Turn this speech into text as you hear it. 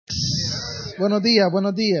buenos días,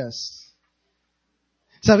 buenos días.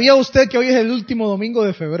 ¿Sabía usted que hoy es el último domingo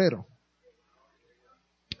de febrero?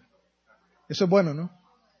 Eso es bueno, ¿no?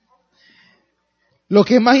 Lo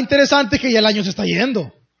que es más interesante es que ya el año se está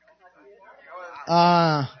yendo.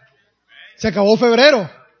 Se acabó febrero.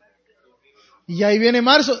 Y ahí viene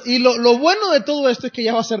marzo. Y lo bueno de todo esto es que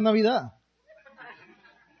ya va a ser Navidad.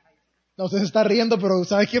 No, usted se está riendo, pero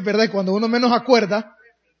 ¿sabe qué? ¿Verdad? Cuando uno menos acuerda,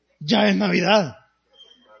 ya es Navidad.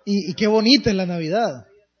 Y qué bonita es la Navidad.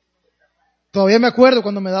 Todavía me acuerdo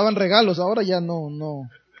cuando me daban regalos, ahora ya no.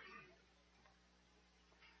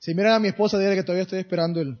 Si miran a mi esposa, dígale que todavía estoy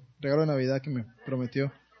esperando el regalo de Navidad que me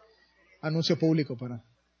prometió. Anuncio público para...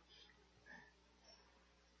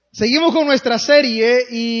 Seguimos con nuestra serie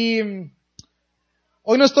y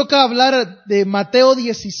hoy nos toca hablar de Mateo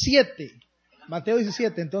 17. Mateo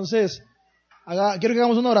 17, entonces quiero que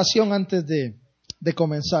hagamos una oración antes de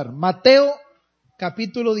comenzar. Mateo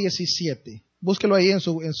capítulo 17. Búsquelo ahí en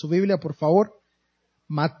su Biblia, por favor.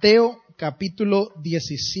 Mateo capítulo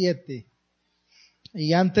 17.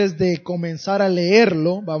 Y antes de comenzar a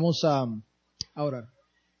leerlo, vamos a orar.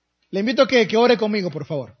 Le invito a que ore conmigo, por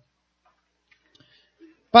favor.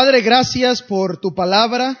 Padre, gracias por tu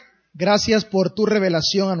palabra, gracias por tu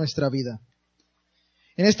revelación a nuestra vida.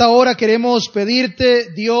 En esta hora queremos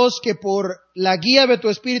pedirte, Dios, que por la guía de tu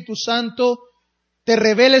Espíritu Santo te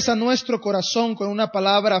reveles a nuestro corazón con una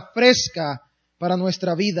palabra fresca para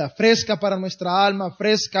nuestra vida, fresca para nuestra alma,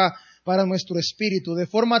 fresca para nuestro espíritu, de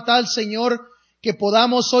forma tal, Señor, que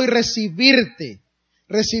podamos hoy recibir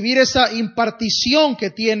esa impartición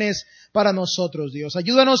que tienes para nosotros, Dios.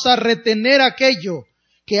 Ayúdanos a retener aquello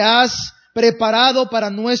que has preparado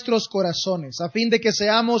para nuestros corazones, a fin de que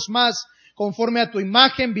seamos más conforme a tu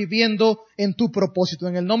imagen, viviendo en tu propósito.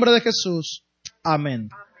 En el nombre de Jesús. Amén.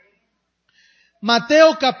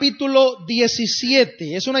 Mateo capítulo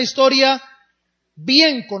 17. Es una historia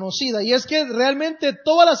bien conocida. Y es que realmente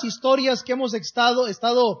todas las historias que hemos estado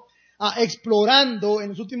explorando en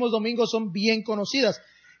los últimos domingos son bien conocidas.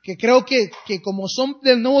 Que creo que como son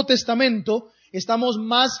del Nuevo Testamento, estamos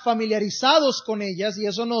más familiarizados con ellas y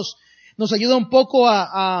eso nos ayuda un poco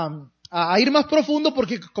a ir más profundo,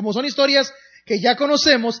 porque como son historias que ya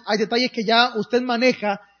conocemos, hay detalles que ya usted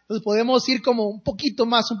maneja, entonces podemos ir como un poquito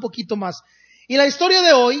más. Y la historia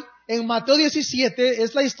de hoy, en Mateo 17,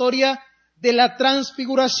 es la historia de la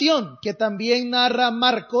transfiguración, que también narra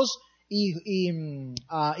Marcos y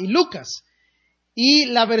Lucas. Y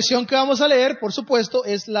la versión que vamos a leer, por supuesto,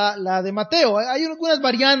 es la de Mateo. Hay algunas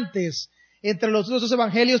variantes entre los dos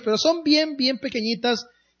evangelios, pero son bien pequeñitas.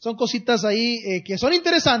 Son cositas ahí que son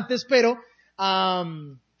interesantes, pero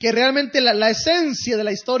que realmente la esencia de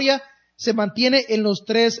la historia se mantiene en los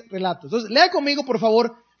tres relatos. Entonces, lea conmigo, por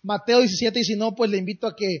favor, Mateo 17, y si no, pues le invito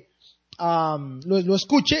a que lo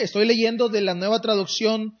escuche. Estoy leyendo de la Nueva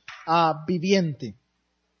Traducción Viviente.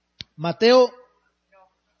 Mateo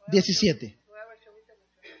 17.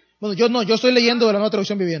 Bueno, yo estoy leyendo de la Nueva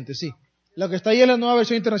Traducción Viviente, sí. Lo que está ahí es la Nueva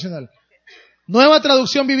Versión Internacional. Nueva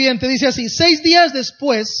Traducción Viviente dice así: 6 días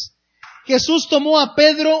después, Jesús tomó a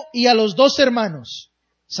Pedro y a los 2 hermanos,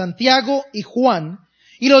 Santiago y Juan,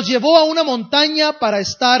 y los llevó a una montaña para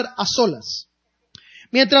estar a solas.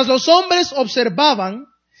 Mientras los hombres observaban,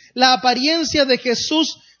 la apariencia de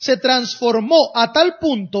Jesús se transformó a tal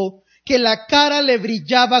punto que la cara le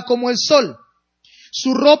brillaba como el sol.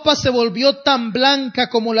 Su ropa se volvió tan blanca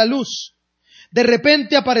como la luz. De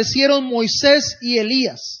repente aparecieron Moisés y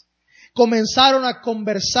Elías. Comenzaron a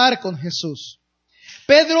conversar con Jesús.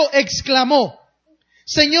 Pedro exclamó: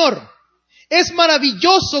 Señor, es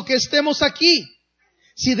maravilloso que estemos aquí.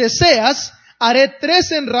 Si deseas, haré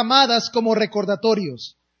 3 enramadas como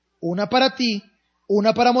recordatorios. Una para ti,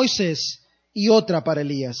 una para Moisés y otra para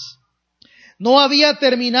Elías. No había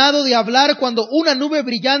terminado de hablar cuando una nube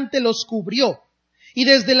brillante los cubrió. Y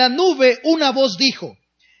desde la nube una voz dijo: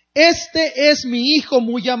 Este es mi Hijo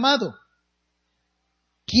muy amado,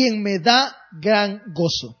 quien me da gran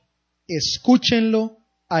gozo. Escúchenlo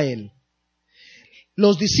a él.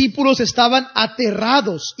 Los discípulos estaban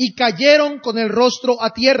aterrados y cayeron con el rostro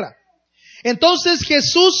a tierra. Entonces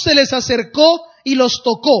Jesús se les acercó y los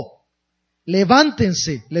tocó.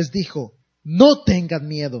 Levántense, les dijo, no tengan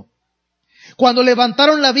miedo. Cuando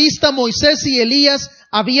levantaron la vista, Moisés y Elías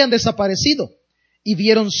habían desaparecido y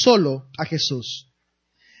vieron solo a Jesús.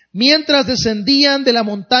 Mientras descendían de la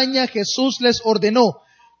montaña, Jesús les ordenó: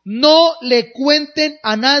 no le cuenten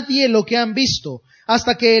a nadie lo que han visto,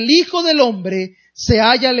 hasta que el Hijo del Hombre se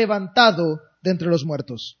haya levantado de entre los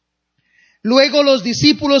muertos. Luego los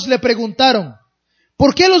discípulos le preguntaron: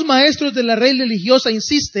 ¿por qué los maestros de la ley religiosa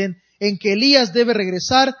insisten en que Elías debe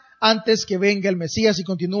regresar antes que venga el Mesías? Y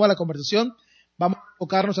continúa la conversación. Vamos a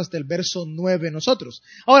enfocarnos hasta el verso 9 nosotros.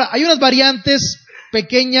 Ahora, hay unas variantes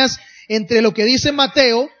pequeñas entre lo que dice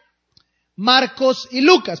Mateo, Marcos y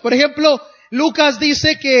Lucas. Por ejemplo, Lucas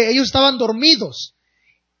dice que ellos estaban dormidos.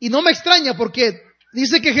 Y no me extraña porque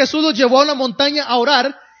dice que Jesús los llevó a una montaña a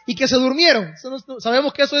orar y que se durmieron.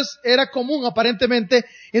 Sabemos que eso era común aparentemente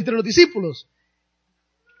entre los discípulos.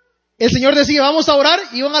 El Señor decía, vamos a orar,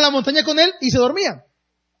 iban a la montaña con Él y se dormían.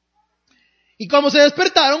 Y como se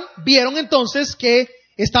despertaron, vieron entonces que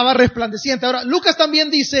estaba resplandeciente. Ahora, Lucas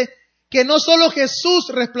también dice que no solo Jesús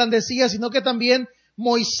resplandecía, sino que también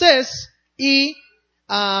Moisés y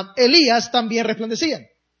Elías también resplandecían.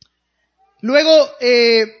 Luego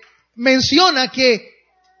menciona que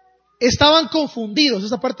estaban confundidos.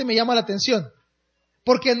 Esa parte me llama la atención.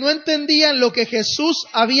 Porque no entendían lo que Jesús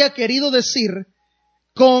había querido decir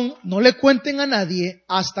con no le cuenten a nadie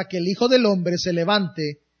hasta que el Hijo del Hombre se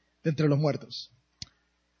levante de entre los muertos.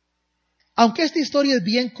 Aunque esta historia es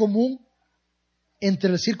bien común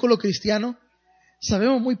entre el círculo cristiano,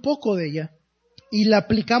 sabemos muy poco de ella y la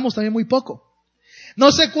aplicamos también muy poco.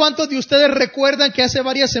 No sé cuántos de ustedes recuerdan que hace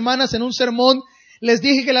varias semanas en un sermón les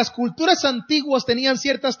dije que las culturas antiguas tenían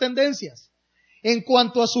ciertas tendencias en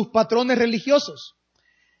cuanto a sus patrones religiosos.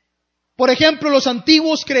 Por ejemplo, los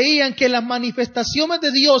antiguos creían que las manifestaciones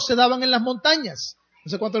de Dios se daban en las montañas.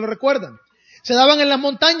 No sé cuántos lo recuerdan. Se daban en las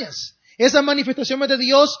montañas. Esas manifestaciones de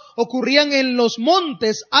Dios ocurrían en los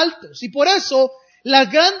montes altos. Y por eso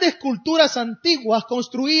las grandes culturas antiguas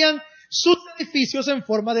construían sus edificios en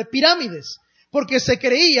forma de pirámides. Porque se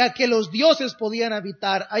creía que los dioses podían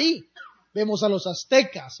habitar ahí. Vemos a los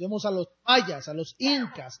aztecas, vemos a los mayas, a los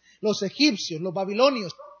incas, los egipcios, los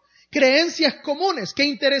babilonios. Creencias comunes que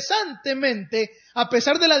interesantemente, a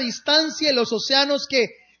pesar de la distancia y los océanos que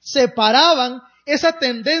separaban, esa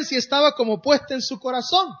tendencia estaba como puesta en su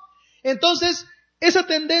corazón. Entonces, esa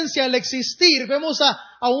tendencia al existir, vemos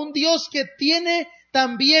a un Dios que tiene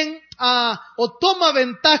también o toma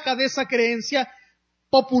ventaja de esa creencia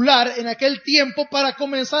popular en aquel tiempo para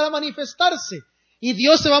comenzar a manifestarse. Y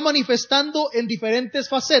Dios se va manifestando en diferentes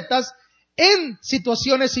facetas en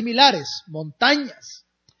situaciones similares, montañas.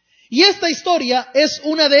 Y esta historia es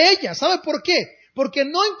una de ellas. ¿Sabe por qué? Porque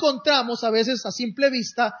no encontramos a veces a simple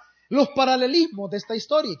vista los paralelismos de esta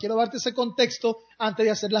historia. Quiero darte ese contexto antes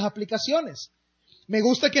de hacer las aplicaciones. Me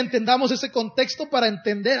gusta que entendamos ese contexto para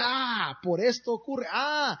entender, por esto ocurre,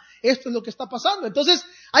 esto es lo que está pasando. Entonces,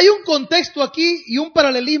 hay un contexto aquí y un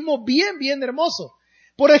paralelismo bien, bien hermoso.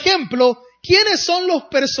 Por ejemplo, ¿quiénes son los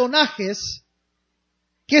personajes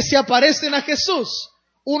que se aparecen a Jesús?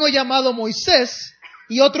 Uno llamado Moisés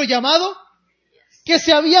y otro llamado que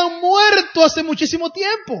se habían muerto hace muchísimo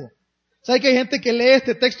tiempo. ¿Sabe que hay gente que lee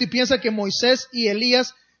este texto y piensa que Moisés y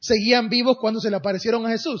Elías seguían vivos cuando se le aparecieron a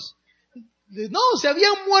Jesús? No, se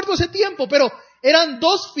habían muerto hace tiempo, pero eran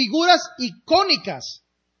dos figuras icónicas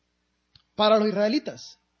para los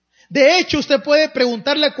israelitas. De hecho, usted puede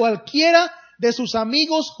preguntarle a cualquiera de sus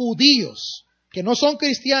amigos judíos, que no son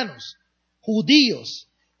cristianos, judíos,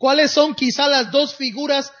 cuáles son quizá las dos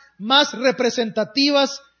figuras más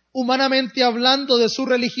representativas humanamente hablando de su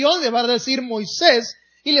religión. Le van a decir Moisés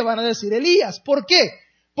y le van a decir Elías. ¿Por qué?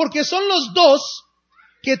 Porque son los dos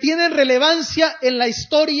que tienen relevancia en la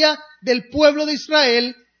historia del pueblo de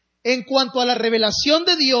Israel en cuanto a la revelación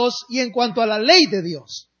de Dios y en cuanto a la ley de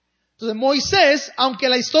Dios. Entonces Moisés, aunque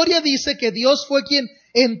la historia dice que Dios fue quien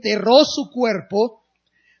enterró su cuerpo,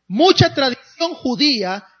 mucha tradición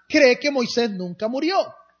judía cree que Moisés nunca murió.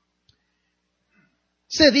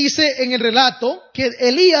 Se dice en el relato que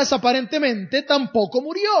Elías aparentemente tampoco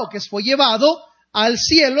murió, que fue llevado al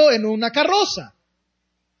cielo en una carroza.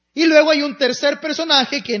 Y luego hay un tercer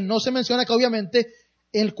personaje que no se menciona acá obviamente,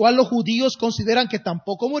 el cual los judíos consideran que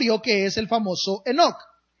tampoco murió, que es el famoso Enoc.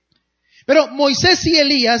 Pero Moisés y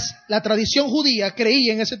Elías, la tradición judía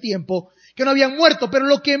creía en ese tiempo que no habían muerto, pero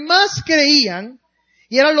lo que más creían,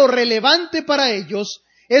 y era lo relevante para ellos,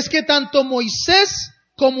 es que tanto Moisés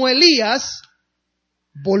como Elías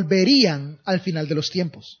volverían al final de los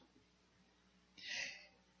tiempos.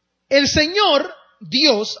 El Señor,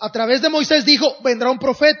 Dios, a través de Moisés dijo, vendrá un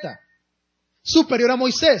profeta superior a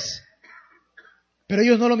Moisés. Pero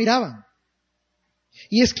ellos no lo miraban.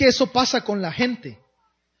 Y es que eso pasa con la gente.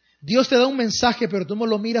 Dios te da un mensaje, pero tú no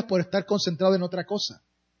lo miras por estar concentrado en otra cosa.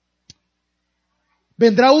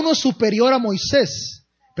 Vendrá uno superior a Moisés,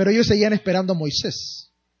 pero ellos seguían esperando a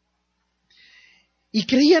Moisés. Y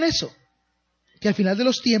creían eso, que al final de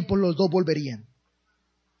los tiempos los dos volverían.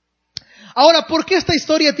 Ahora, ¿por qué esta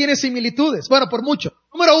historia tiene similitudes? Bueno, por mucho.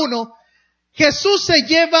 Número uno, Jesús se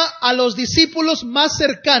lleva a los discípulos más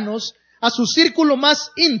cercanos, a su círculo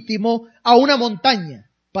más íntimo, a una montaña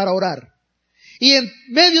para orar. Y en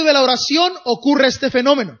medio de la oración ocurre este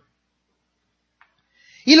fenómeno.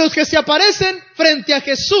 Y los que se aparecen frente a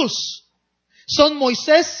Jesús son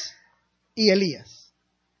Moisés y Elías.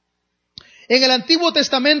 En el Antiguo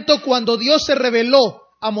Testamento, cuando Dios se reveló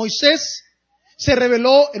a Moisés, se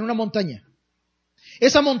reveló en una montaña.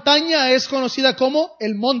 Esa montaña es conocida como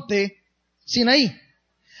el monte Sinaí.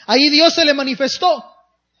 Ahí Dios se le manifestó.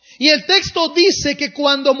 Y el texto dice que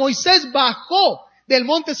cuando Moisés bajó del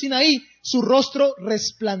monte Sinaí, su rostro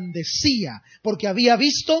resplandecía, porque había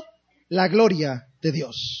visto la gloria de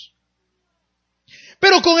Dios.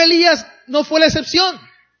 Pero con Elías no fue la excepción.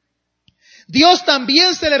 Dios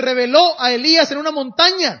también se le reveló a Elías en una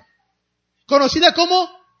montaña, conocida como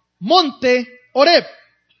Monte Horeb.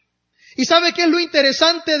 ¿Y sabe qué es lo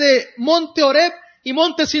interesante de Monte Horeb y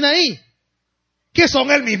Monte Sinaí? Que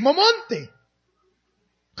son el mismo monte,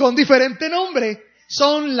 con diferente nombre.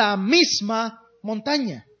 Son la misma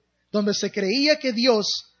montaña, donde se creía que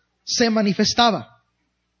Dios se manifestaba.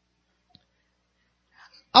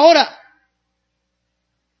 Ahora,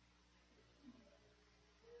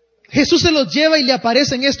 Jesús se los lleva y le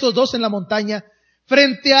aparecen estos dos en la montaña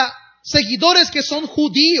frente a seguidores que son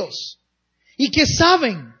judíos y que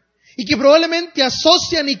saben y que probablemente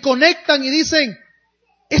asocian y conectan y dicen,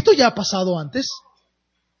 esto ya ha pasado antes,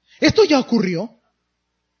 esto ya ocurrió,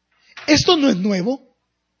 esto no es nuevo.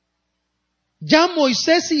 Ya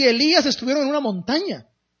Moisés y Elías estuvieron en una montaña,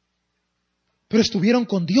 pero estuvieron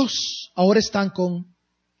con Dios, ahora están con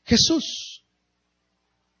Jesús.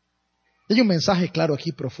 Hay un mensaje claro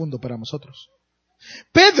aquí, profundo para nosotros.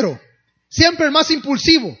 Pedro, siempre el más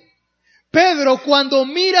impulsivo. Pedro, cuando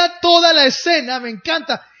mira toda la escena, me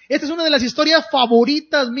encanta. Esta es una de las historias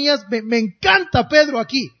favoritas mías. Me encanta Pedro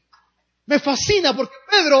aquí. Me fascina porque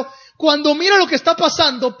Pedro, cuando mira lo que está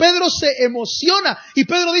pasando, Pedro se emociona. Y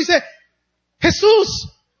Pedro dice, Jesús,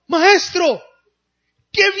 Maestro,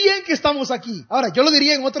 qué bien que estamos aquí. Ahora, yo lo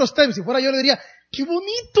diría en otros términos. Si fuera yo le diría, qué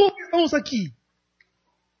bonito que estamos aquí.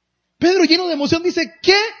 Pedro, lleno de emoción, dice,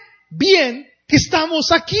 qué bien que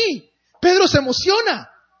estamos aquí. Pedro se emociona.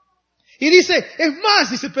 Y dice, es más,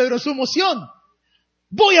 dice Pedro, su emoción,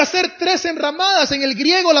 voy a hacer 3 enramadas. En el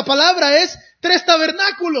griego la palabra es 3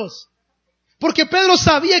 tabernáculos. Porque Pedro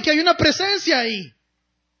sabía que hay una presencia ahí.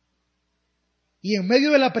 Y en medio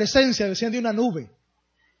de la presencia desciende una nube.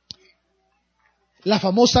 La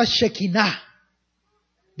famosa Shekinah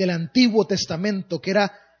del Antiguo Testamento, que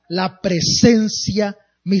era la presencia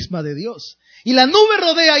misma de Dios. Y la nube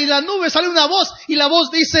rodea y la nube sale una voz y la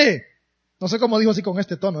voz dice, no sé cómo dijo así con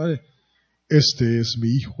este tono, este es mi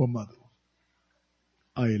hijo amado,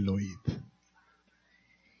 a él oíd.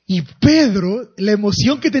 Y Pedro, la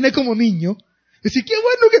emoción que tenía como niño, decía, qué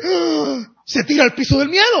bueno que se tira al piso del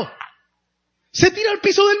miedo. Se tira al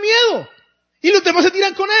piso del miedo. Y los demás se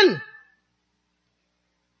tiran con él.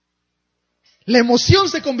 La emoción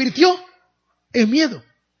se convirtió en miedo.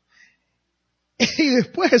 Y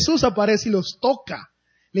después Jesús aparece y los toca.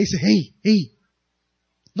 Le dice, hey,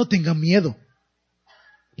 no tengan miedo.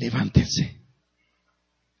 Levántense.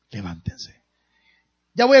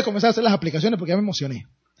 Ya voy a comenzar a hacer las aplicaciones porque ya me emocioné.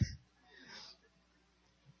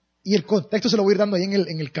 Y el contexto se lo voy a ir dando ahí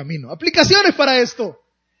en el camino. Aplicaciones para esto.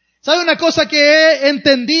 ¿Sabe una cosa que he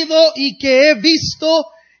entendido y que he visto,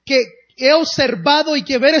 que he observado y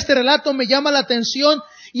que ver este relato me llama la atención?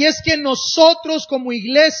 Y es que nosotros como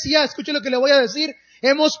iglesia, escuche lo que le voy a decir,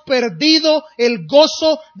 hemos perdido el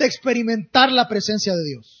gozo de experimentar la presencia de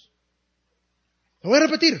Dios. Lo voy a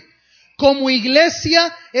repetir. Como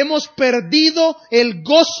iglesia hemos perdido el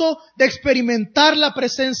gozo de experimentar la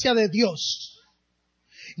presencia de Dios.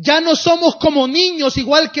 Ya no somos como niños,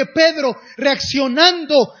 igual que Pedro,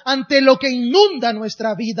 reaccionando ante lo que inunda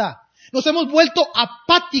nuestra vida. Nos hemos vuelto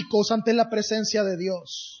apáticos ante la presencia de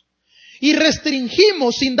Dios. Y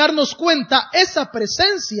restringimos sin darnos cuenta esa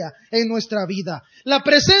presencia en nuestra vida. La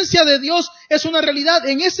presencia de Dios es una realidad.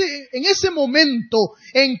 En ese momento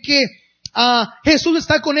en que Jesús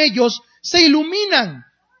está con ellos, se iluminan.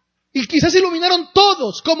 Y quizás se iluminaron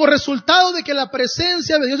todos como resultado de que la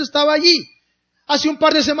presencia de Dios estaba allí. Hace un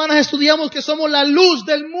par de semanas estudiamos que somos la luz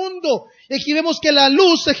del mundo. Y aquí vemos que la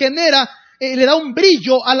luz se genera, le da un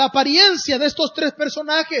brillo a la apariencia de estos 3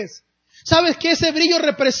 personajes. ¿Sabes que ese brillo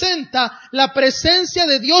representa la presencia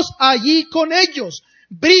de Dios allí con ellos?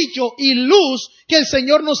 Brillo y luz que el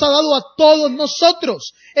Señor nos ha dado a todos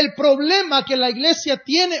nosotros. El problema que la iglesia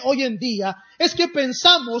tiene hoy en día es que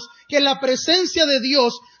pensamos que la presencia de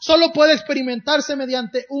Dios solo puede experimentarse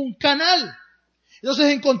mediante un canal.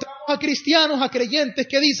 Entonces encontramos a cristianos, a creyentes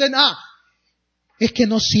que dicen, es que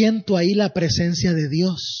no siento ahí la presencia de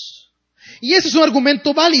Dios. Y ese es un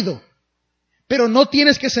argumento válido. pero no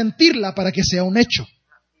tienes que sentirla para que sea un hecho.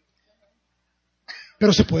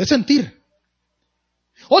 Pero se puede sentir.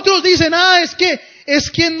 Otros dicen, es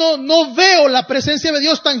que no veo la presencia de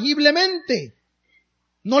Dios tangiblemente.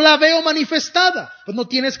 No la veo manifestada. Pues no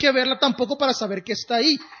tienes que verla tampoco para saber que está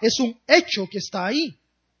ahí. Es un hecho que está ahí.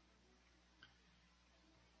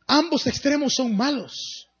 Ambos extremos son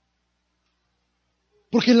malos.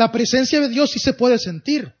 Porque la presencia de Dios sí se puede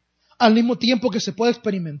sentir, al mismo tiempo que se puede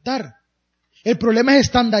experimentar. El problema es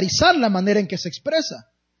estandarizar la manera en que se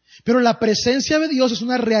expresa. Pero la presencia de Dios es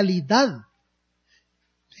una realidad.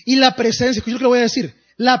 Y la presencia, escucha lo que le voy a decir,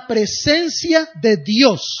 la presencia de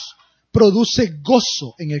Dios produce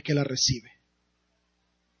gozo en el que la recibe.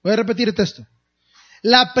 Voy a repetir el texto.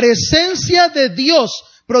 La presencia de Dios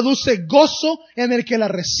produce gozo en el que la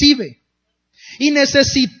recibe. Y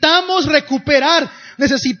necesitamos recuperar,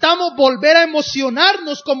 necesitamos volver a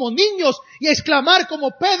emocionarnos como niños y exclamar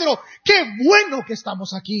como Pedro, ¡qué bueno que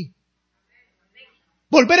estamos aquí!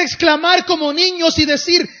 Volver a exclamar como niños y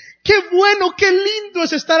decir, ¡qué bueno, qué lindo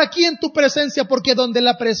es estar aquí en tu presencia! Porque donde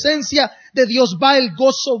la presencia de Dios va, el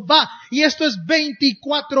gozo va. Y esto es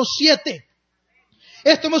 24/7.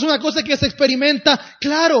 Esto no es una cosa que se experimenta.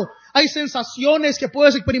 Claro, hay sensaciones que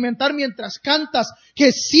puedes experimentar mientras cantas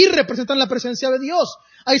que sí representan la presencia de Dios.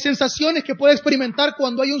 Hay sensaciones que puedes experimentar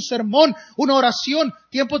cuando hay un sermón, una oración,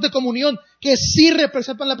 tiempos de comunión que sí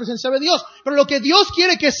representan la presencia de Dios. Pero lo que Dios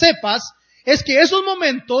quiere que sepas es que esos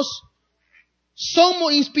momentos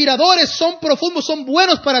son inspiradores, son profundos, son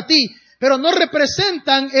buenos para ti, pero no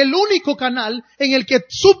representan el único canal en el que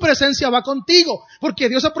su presencia va contigo, porque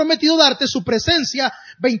Dios ha prometido darte su presencia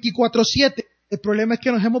 24/7. El problema es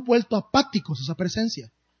que nos hemos vuelto apáticos a esa presencia.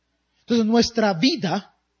 Entonces nuestra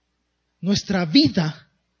vida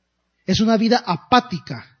es una vida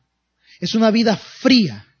apática, es una vida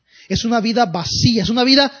fría, es una vida vacía, es una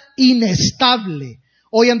vida inestable.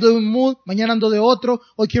 Hoy ando de un mood, mañana ando de otro,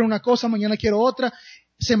 hoy quiero una cosa, mañana quiero otra.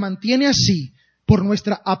 Se mantiene así por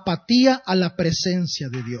nuestra apatía a la presencia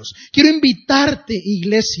de Dios. Quiero invitarte,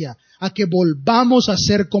 iglesia, a que volvamos a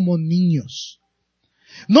ser como niños.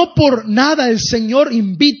 No por nada el Señor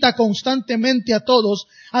invita constantemente a todos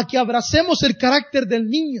a que abracemos el carácter del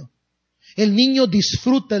niño. El niño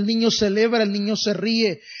disfruta, el niño celebra, el niño se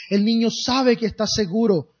ríe, el niño sabe que está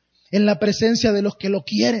seguro en la presencia de los que lo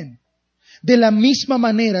quieren. De la misma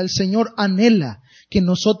manera, el Señor anhela que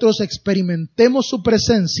nosotros experimentemos su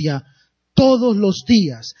presencia todos los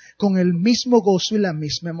días con el mismo gozo y la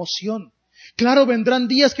misma emoción. Claro, vendrán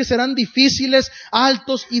días que serán difíciles,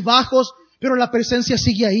 altos y bajos, pero la presencia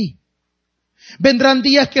sigue ahí. Vendrán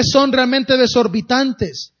días que son realmente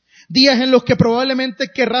desorbitantes, días en los que probablemente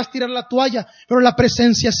querrás tirar la toalla, pero la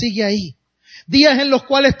presencia sigue ahí. Días en los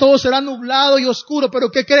cuales todo será nublado y oscuro,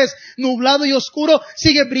 pero ¿qué crees? Nublado y oscuro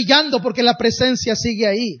sigue brillando porque la presencia sigue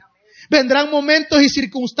ahí. Vendrán momentos y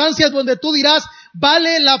circunstancias donde tú dirás,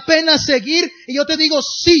 vale la pena seguir, y yo te digo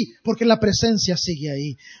sí, porque la presencia sigue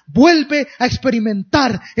ahí. Vuelve a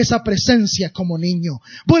experimentar esa presencia como niño.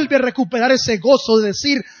 Vuelve a recuperar ese gozo de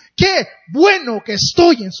decir, qué bueno que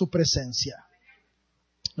estoy en su presencia.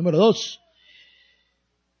 Número 2.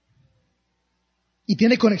 Y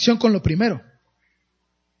tiene conexión con lo primero.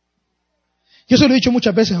 Yo se lo he dicho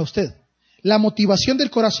muchas veces a usted. La motivación del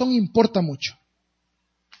corazón importa mucho.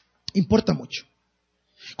 Importa mucho.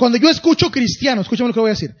 Cuando yo escucho cristianos, escúchame lo que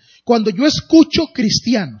voy a decir. Cuando yo escucho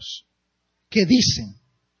cristianos que dicen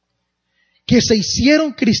que se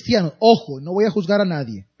hicieron cristianos, ojo, no voy a juzgar a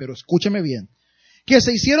nadie, pero escúcheme bien, que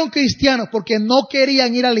se hicieron cristianos porque no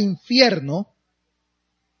querían ir al infierno,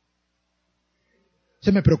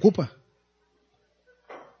 se me preocupa.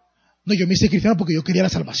 No, yo me hice cristiano porque yo quería la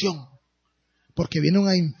salvación. Porque viene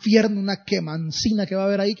un infierno, una quemancina que va a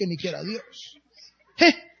haber ahí que ni quiera Dios.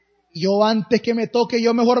 Yo antes que me toque,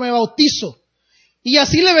 yo mejor me bautizo. Y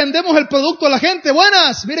así le vendemos el producto a la gente.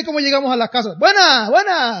 Buenas, mire cómo llegamos a la casa. Buenas,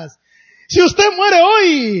 buenas. Si usted muere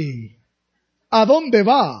hoy, ¿a dónde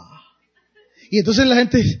va? Y entonces la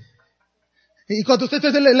gente, y cuando usted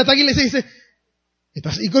le ataca y le dice,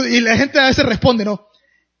 y la gente a veces responde, ¿no?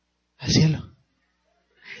 Al cielo.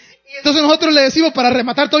 Y entonces nosotros le decimos para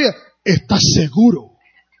rematar todavía, ¿estás seguro?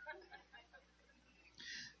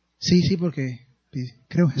 Sí, porque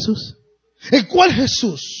creo en Jesús. ¿En cuál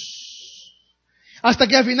Jesús? Hasta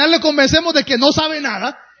que al final le convencemos de que no sabe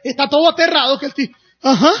nada, está todo aterrado, que el tío,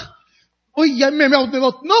 oye, ya no,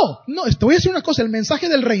 te voy a decir una cosa, el mensaje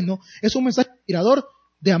del reino es un mensaje inspirador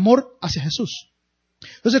de amor hacia Jesús.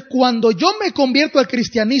 Entonces, cuando yo me convierto al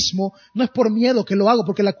cristianismo, no es por miedo que lo hago,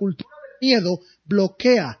 porque la cultura del miedo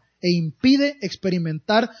bloquea e impide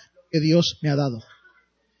experimentar lo que Dios me ha dado.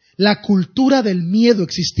 La cultura del miedo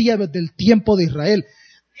existía desde el tiempo de Israel.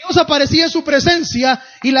 Dios aparecía en su presencia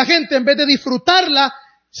y la gente, en vez de disfrutarla,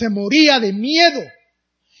 se moría de miedo.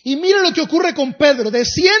 Y mira lo que ocurre con Pedro.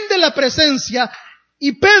 Desciende la presencia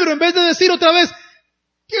y Pedro, en vez de decir otra vez,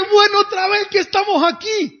 ¡qué bueno otra vez que estamos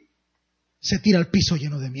aquí!, se tira al piso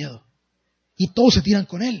lleno de miedo. Y todos se tiran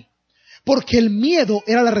con él. Porque el miedo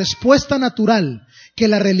era la respuesta natural que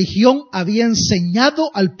la religión había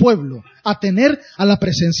enseñado al pueblo a tener a la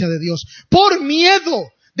presencia de Dios. Por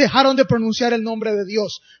miedo dejaron de pronunciar el nombre de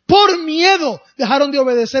Dios. Por miedo dejaron de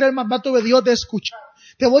obedecer el mandato de Dios de escuchar.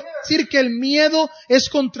 Te voy a decir que el miedo es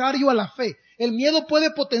contrario a la fe. El miedo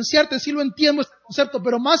puede potenciarte, sí lo entiendo este concepto,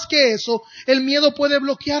 pero más que eso, el miedo puede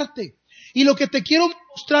bloquearte. Y lo que te quiero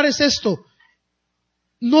mostrar es esto.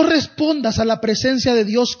 No respondas a la presencia de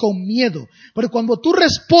Dios con miedo, porque cuando tú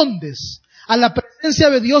respondes a la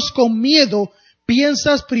presencia de Dios con miedo,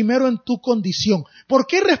 piensas primero en tu condición. ¿Por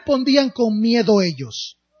qué respondían con miedo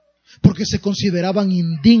ellos? Porque se consideraban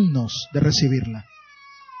indignos de recibirla.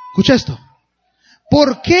 Escucha esto.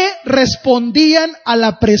 ¿Por qué respondían a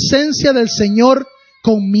la presencia del Señor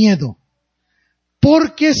con miedo?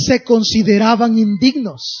 Porque se consideraban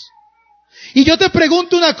indignos. Y yo te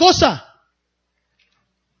pregunto una cosa.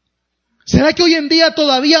 ¿Será que hoy en día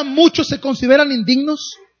todavía muchos se consideran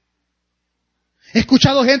indignos? He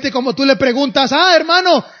escuchado gente como tú le preguntas,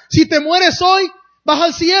 hermano, si te mueres hoy, vas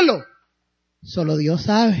al cielo. Solo Dios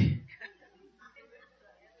sabe.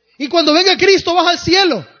 Y cuando venga Cristo, vas al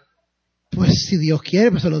cielo. Pues si Dios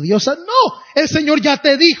quiere, pues solo Dios sabe. No, el Señor ya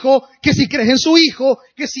te dijo que si crees en su Hijo,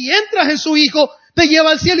 que si entras en su Hijo, te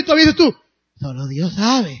lleva al cielo. Y todavía dices tú, solo Dios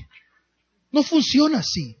sabe. No funciona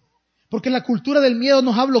así. Porque la cultura del miedo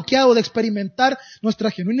nos ha bloqueado de experimentar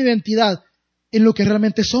nuestra genuina identidad en lo que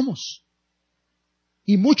realmente somos.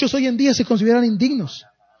 Y muchos hoy en día se consideran indignos.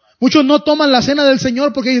 Muchos no toman la cena del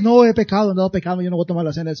Señor porque dicen, no, he pecado, yo no voy a tomar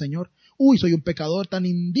la cena del Señor. Uy, soy un pecador tan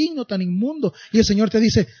indigno, tan inmundo. Y el Señor te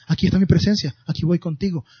dice, aquí está mi presencia, aquí voy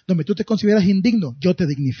contigo. Donde tú te consideras indigno, yo te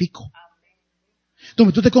dignifico.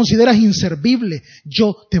 Donde tú te consideras inservible,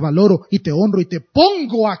 yo te valoro y te honro y te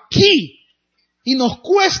pongo aquí. Y nos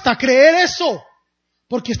cuesta creer eso,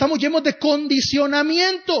 porque estamos llenos de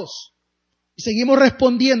condicionamientos. Y seguimos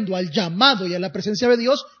respondiendo al llamado y a la presencia de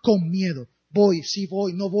Dios con miedo. Voy, sí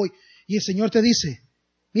voy, no voy. Y el Señor te dice,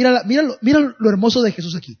 mira lo hermoso de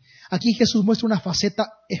Jesús aquí. Aquí Jesús muestra una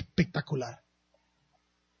faceta espectacular.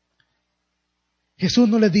 Jesús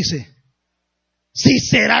no les dice, sí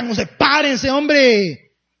será, no se párense,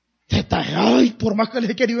 hombre. Ay, por más que les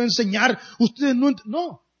he querido enseñar, ustedes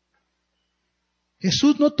no.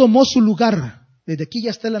 Jesús no tomó su lugar. Desde aquí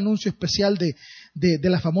ya está el anuncio especial de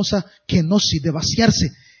la famosa kenosis, de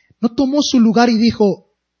vaciarse. No tomó su lugar y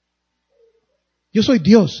dijo, yo soy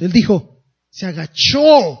Dios. Él dijo, se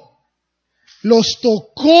agachó, los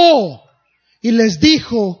tocó y les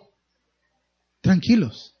dijo,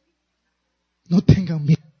 tranquilos, no tengan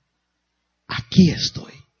miedo, aquí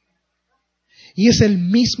estoy. Y es el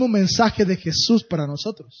mismo mensaje de Jesús para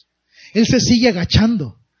nosotros. Él se sigue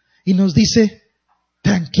agachando y nos dice,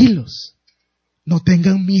 tranquilos, no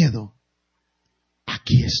tengan miedo,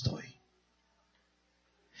 aquí estoy.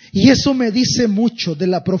 Y eso me dice mucho de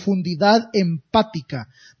la profundidad empática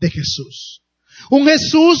de Jesús. Un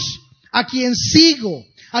Jesús a quien sigo,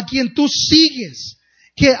 a quien tú sigues,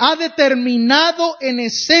 que ha determinado en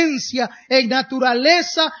esencia, en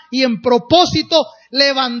naturaleza y en propósito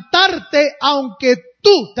levantarte aunque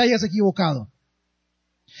tú te hayas equivocado.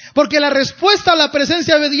 Porque la respuesta a la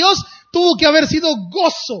presencia de Dios tuvo que haber sido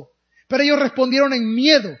gozo, pero ellos respondieron en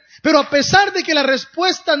miedo. Pero a pesar de que la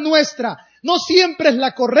respuesta nuestra no siempre es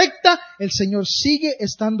la correcta, el Señor sigue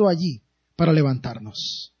estando allí para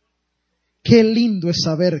levantarnos. Qué lindo es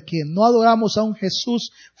saber que no adoramos a un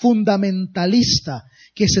Jesús fundamentalista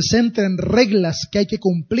que se centra en reglas que hay que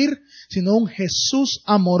cumplir, sino un Jesús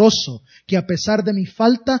amoroso que a pesar de mi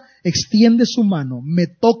falta extiende su mano, me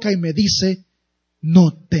toca y me dice,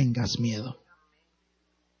 no tengas miedo.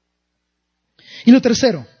 Y lo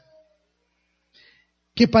tercero,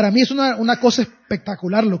 que para mí es una cosa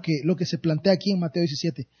espectacular lo que se plantea aquí en Mateo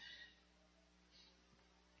 17.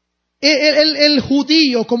 El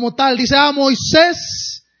judío como tal dice,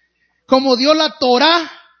 Moisés, como dio la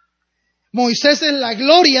Torá, Moisés es la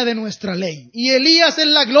gloria de nuestra ley. Y Elías es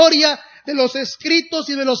la gloria de los escritos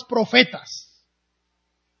y de los profetas.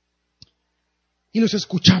 Y los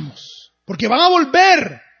escuchamos, porque van a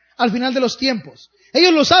volver al final de los tiempos.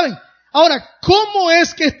 Ellos lo saben. Ahora, ¿cómo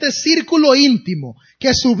es que este círculo íntimo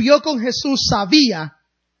que subió con Jesús sabía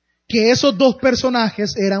que esos dos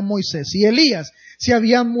personajes eran Moisés y Elías? Se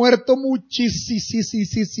habían muerto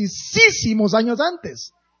muchísimos años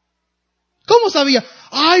antes. ¿Cómo sabía?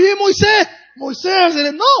 ¡Ay, Moisés!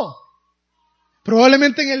 Moisés, no.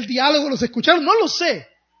 Probablemente en el diálogo los escucharon, no lo sé.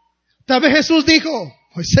 Tal vez Jesús dijo,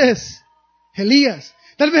 Moisés, Elías.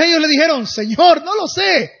 Tal vez ellos le dijeron, Señor, no lo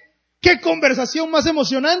sé. ¡Qué conversación más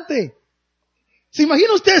emocionante! ¿Se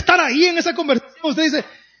imagina usted estar ahí en esa conversación? Usted dice,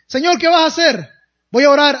 Señor, ¿qué vas a hacer? Voy a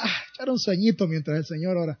orar. Echar un sueñito mientras el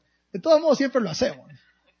Señor ora. De todos modos siempre lo hacemos.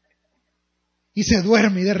 Y se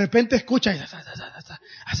duerme y de repente escucha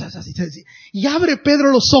y abre Pedro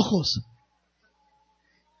los ojos.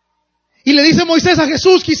 Y le dice Moisés a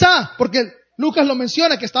Jesús, quizá, porque Lucas lo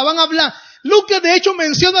menciona, que estaban hablando. Lucas de hecho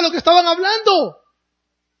menciona lo que estaban hablando.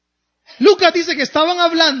 Lucas dice que estaban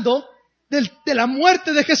hablando de la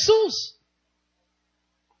muerte de Jesús.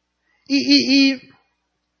 Y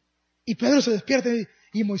Pedro se despierta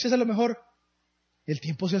y Moisés a lo mejor, el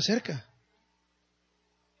tiempo se acerca.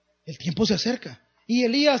 El tiempo se acerca. Y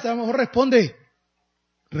Elías a lo mejor responde,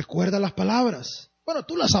 recuerda las palabras. Bueno,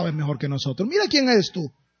 tú las sabes mejor que nosotros. Mira quién eres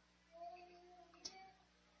tú.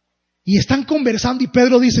 Y están conversando y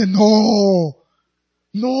Pedro dice, no.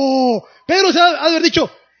 Pedro se ha de haber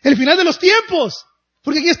dicho, el final de los tiempos.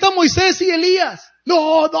 Porque aquí están Moisés y Elías.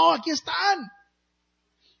 No, aquí están.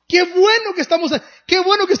 Qué bueno que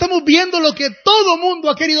estamos viendo lo que todo mundo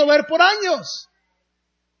ha querido ver por años.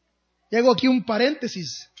 Y hago aquí un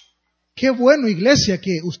paréntesis. Qué bueno, iglesia,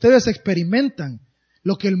 que ustedes experimentan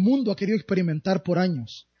lo que el mundo ha querido experimentar por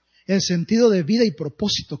años. El sentido de vida y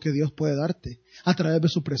propósito que Dios puede darte a través de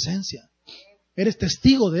su presencia. Eres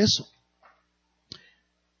testigo de eso.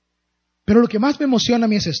 Pero lo que más me emociona a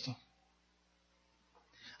mí es esto.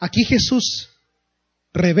 Aquí Jesús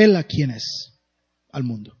revela quién es al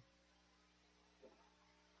mundo.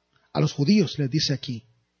 A los judíos les dice aquí,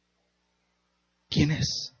 ¿quién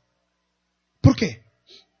es? ¿Por qué?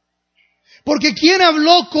 Porque ¿quién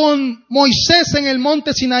habló con Moisés en el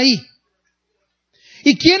monte Sinaí?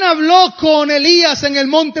 ¿Y quién habló con Elías en el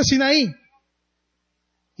monte Sinaí?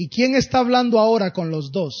 ¿Y quién está hablando ahora con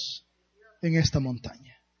los dos en esta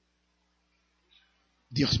montaña?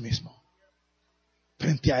 Dios mismo,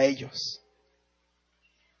 frente a ellos,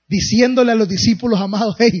 diciéndole a los discípulos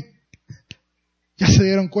amados, hey, ya se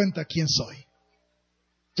dieron cuenta quién soy.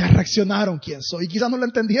 Ya reaccionaron quién soy. Y quizás no lo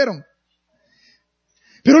entendieron.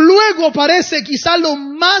 Pero luego aparece quizá lo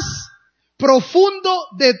más profundo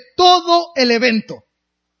de todo el evento.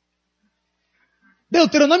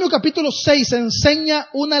 Deuteronomio capítulo 6 enseña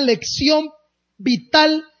una lección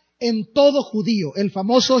vital en todo judío. El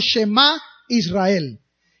famoso Shema Israel.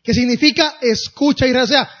 Que significa escucha Israel. O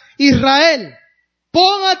sea, Israel,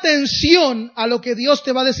 pon atención a lo que Dios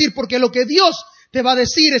te va a decir. Porque lo que Dios te va a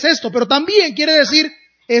decir es esto. Pero también quiere decir,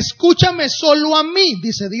 escúchame solo a mí,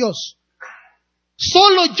 dice Dios.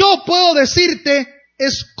 Solo yo puedo decirte,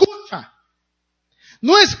 escucha.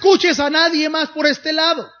 No escuches a nadie más por este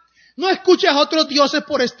lado. No escuches a otros dioses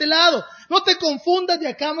por este lado. No te confundas de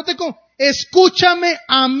acá. Escúchame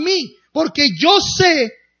a mí. Porque yo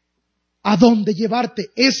sé a dónde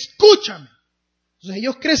llevarte. Escúchame. Entonces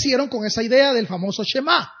ellos crecieron con esa idea del famoso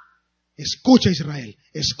Shema. Escucha Israel.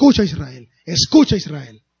 Escucha Israel. Escucha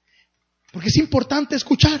Israel. Porque es importante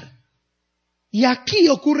escuchar. Y aquí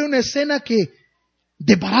ocurre una escena que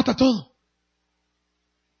desbarata todo.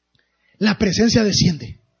 La presencia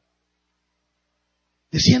desciende.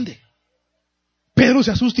 Desciende. Pedro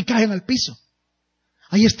se asusta y caen al piso.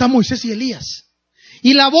 Ahí está Moisés y Elías.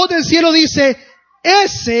 Y la voz del cielo dice,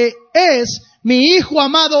 ese es mi hijo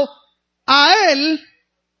amado, a él,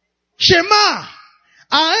 Shema,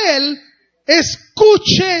 a él,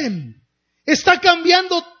 escuchen. Está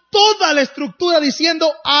cambiando toda la estructura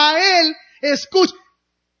diciendo, a él, escuchen.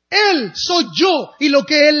 Él soy yo y lo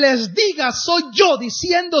que Él les diga soy yo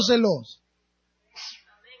diciéndoselos.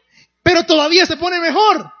 Pero todavía se pone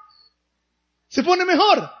mejor. Se pone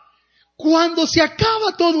mejor. Cuando se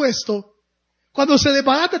acaba todo esto, cuando se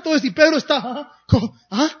desbarata todo esto y Pedro está,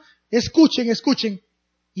 escuchen.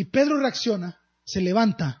 Y Pedro reacciona, se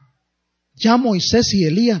levanta. Ya Moisés y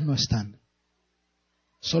Elías no están.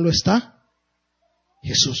 Solo está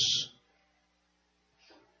Jesús.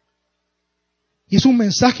 Y es un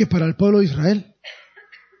mensaje para el pueblo de Israel.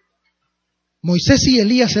 Moisés y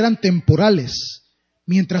Elías eran temporales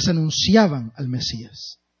mientras anunciaban al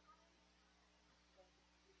Mesías.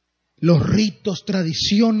 Los ritos,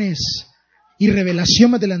 tradiciones y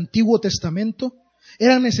revelaciones del Antiguo Testamento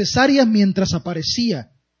eran necesarias mientras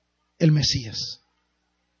aparecía el Mesías.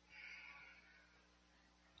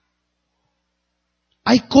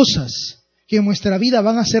 Hay cosas que en nuestra vida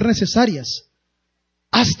van a ser necesarias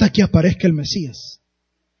hasta que aparezca el Mesías.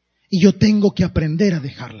 Y yo tengo que aprender a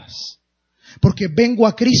dejarlas. Porque vengo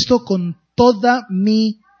a Cristo con toda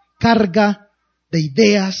mi carga de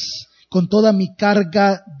ideas, con toda mi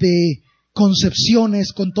carga de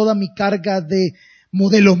concepciones, con toda mi carga de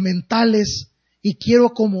modelos mentales, y quiero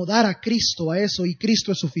acomodar a Cristo a eso, y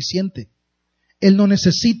Cristo es suficiente. Él no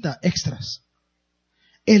necesita extras.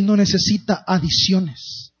 Él no necesita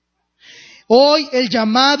adiciones. Hoy el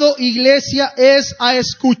llamado, iglesia, es a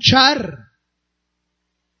escuchar.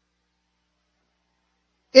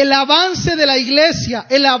 El avance de la iglesia,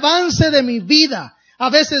 el avance de mi vida, a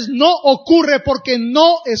veces no ocurre porque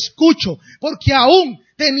no escucho, porque aún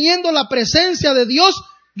teniendo la presencia de Dios,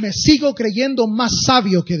 me sigo creyendo más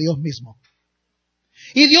sabio que Dios mismo.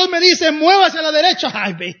 Y Dios me dice, muévase a la derecha.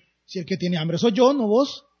 Ay, ve, si el que tiene hambre soy yo, no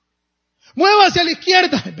vos. Muévase a la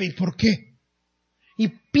izquierda. Ay, ve, ¿por qué? Y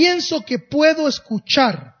pienso que puedo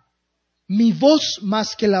escuchar mi voz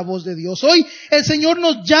más que la voz de Dios. Hoy el Señor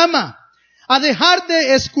nos llama a dejar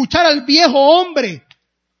de escuchar al viejo hombre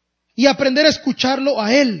y aprender a escucharlo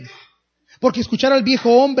a Él. Porque escuchar al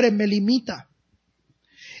viejo hombre me limita.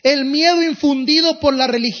 El miedo infundido por la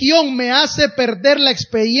religión me hace perder la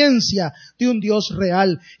experiencia de un Dios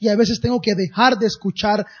real. Y a veces tengo que dejar de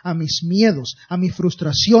escuchar a mis miedos, a mis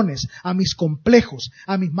frustraciones, a mis complejos,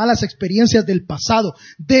 a mis malas experiencias del pasado.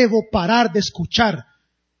 Debo parar de escuchar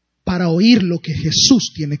para oír lo que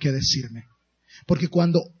Jesús tiene que decirme. Porque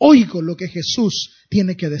cuando oigo lo que Jesús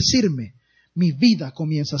tiene que decirme, mi vida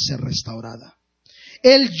comienza a ser restaurada.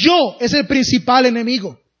 El yo es el principal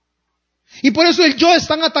enemigo. Y por eso el yo es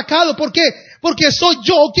tan atacado. ¿Por qué? Porque soy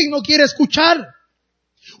yo quien no quiere escuchar.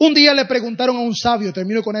 Un día le preguntaron a un sabio,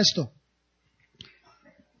 termino con esto: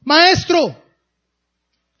 Maestro,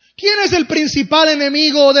 ¿quién es el principal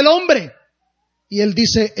enemigo del hombre? Y él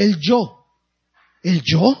dice, el yo. ¿El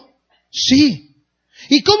yo? Sí.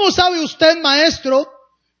 ¿Y cómo sabe usted, maestro,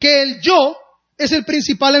 que el yo es el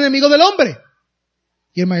principal enemigo del hombre?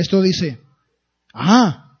 Y el maestro dice,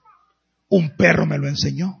 un perro me lo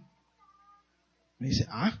enseñó. Me dice,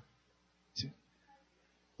 sí.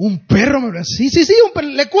 Un perro me lo enseñó. Sí, un perro.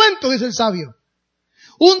 Le cuento, dice el sabio.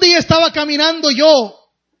 Un día estaba caminando yo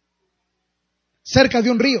cerca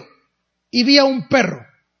de un río y vi a un perro.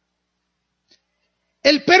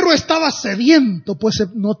 El perro estaba sediento, pues se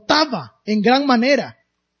notaba en gran manera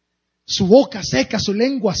su boca seca, su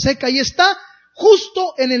lengua seca, y está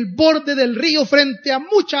justo en el borde del río frente a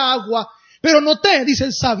mucha agua. Pero noté, dice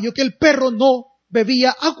el sabio, que el perro no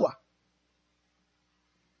bebía agua.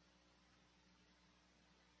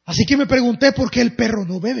 Así que me pregunté por qué el perro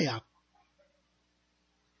no bebe agua.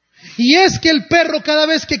 Y es que el perro, cada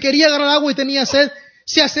vez que quería agarrar agua y tenía sed,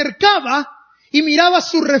 se acercaba y miraba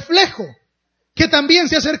su reflejo, que también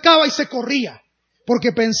se acercaba y se corría,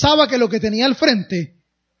 porque pensaba que lo que tenía al frente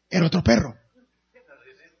era otro perro.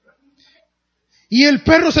 Y el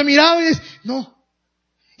perro se miraba y decía, no,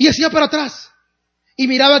 y hacía para atrás. Y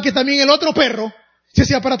miraba que también el otro perro se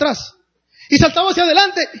hacía para atrás. Y saltaba hacia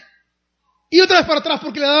adelante y otra vez para atrás,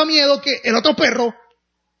 porque le daba miedo que el otro perro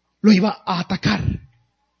lo iba a atacar.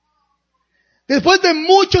 Después de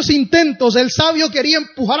muchos intentos, el sabio quería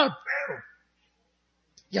empujar al perro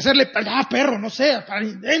y hacerle, perro, no sé, para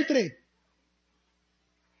que entre.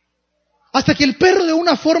 Hasta que el perro de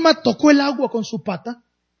una forma tocó el agua con su pata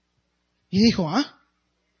y dijo,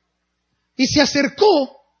 y se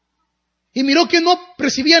acercó y miró que no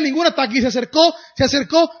recibía ningún ataque y se acercó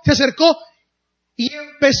y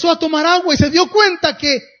empezó a tomar agua y se dio cuenta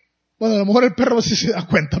que, bueno, a lo mejor el perro sí se da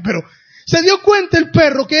cuenta, pero se dio cuenta el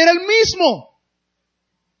perro que era el mismo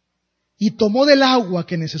y tomó del agua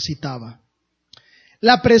que necesitaba.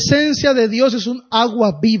 La presencia de Dios es un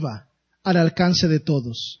agua viva al alcance de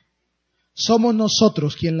todos. Somos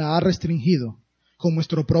nosotros quien la ha restringido con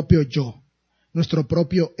nuestro propio yo, nuestro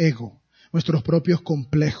propio ego, nuestros propios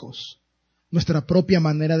complejos, nuestra propia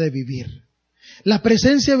manera de vivir. La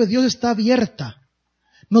presencia de Dios está abierta.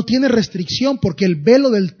 No tiene restricción, porque el velo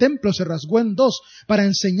del templo se rasgó en dos para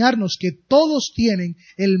enseñarnos que todos tienen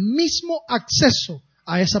el mismo acceso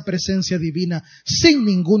a esa presencia divina sin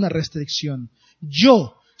ninguna restricción.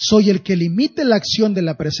 Yo soy el que limite la acción de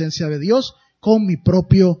la presencia de Dios con mi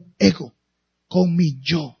propio ego, con mi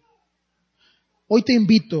yo. Hoy te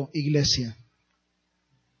invito, iglesia,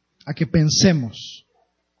 a que pensemos.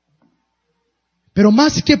 Pero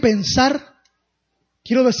más que pensar,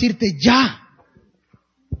 quiero decirte ya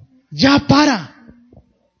para.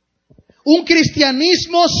 Un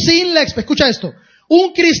cristianismo sin la, escucha esto,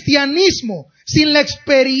 un cristianismo sin la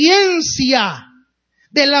experiencia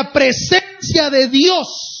de la presencia de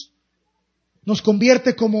Dios nos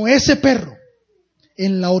convierte como ese perro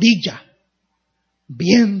en la orilla,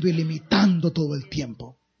 viendo y limitando todo el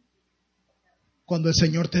tiempo. Cuando el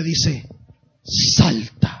Señor te dice,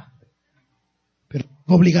 salta, pero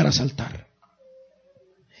obligar a saltar.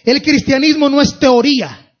 El cristianismo no es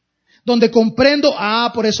teoría, donde comprendo,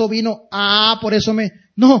 por eso vino, por eso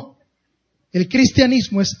No, el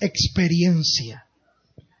cristianismo es experiencia.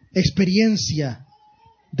 Experiencia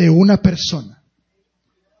de una persona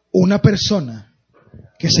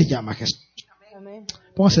que se llama Jesús.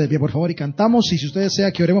 Póngase de pie, por favor, y cantamos. Y si usted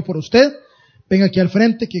desea que oremos por usted, venga aquí al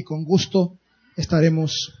frente, que con gusto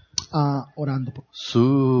estaremos orando.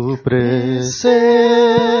 Su presencia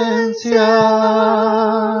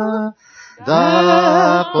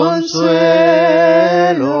da consuelo.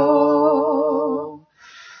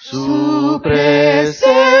 Su presencia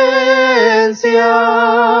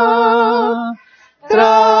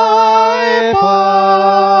trae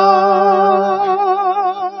paz,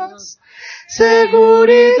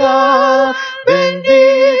 seguridad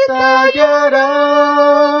bendita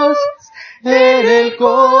hallarás en el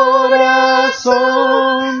corazón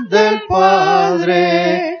del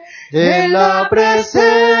Padre, en la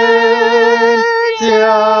presencia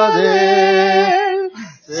del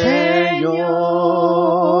Señor.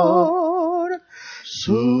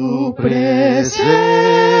 Su presencia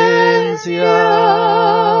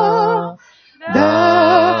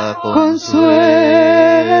da consuelo.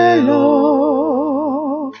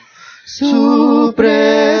 Su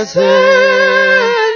presencia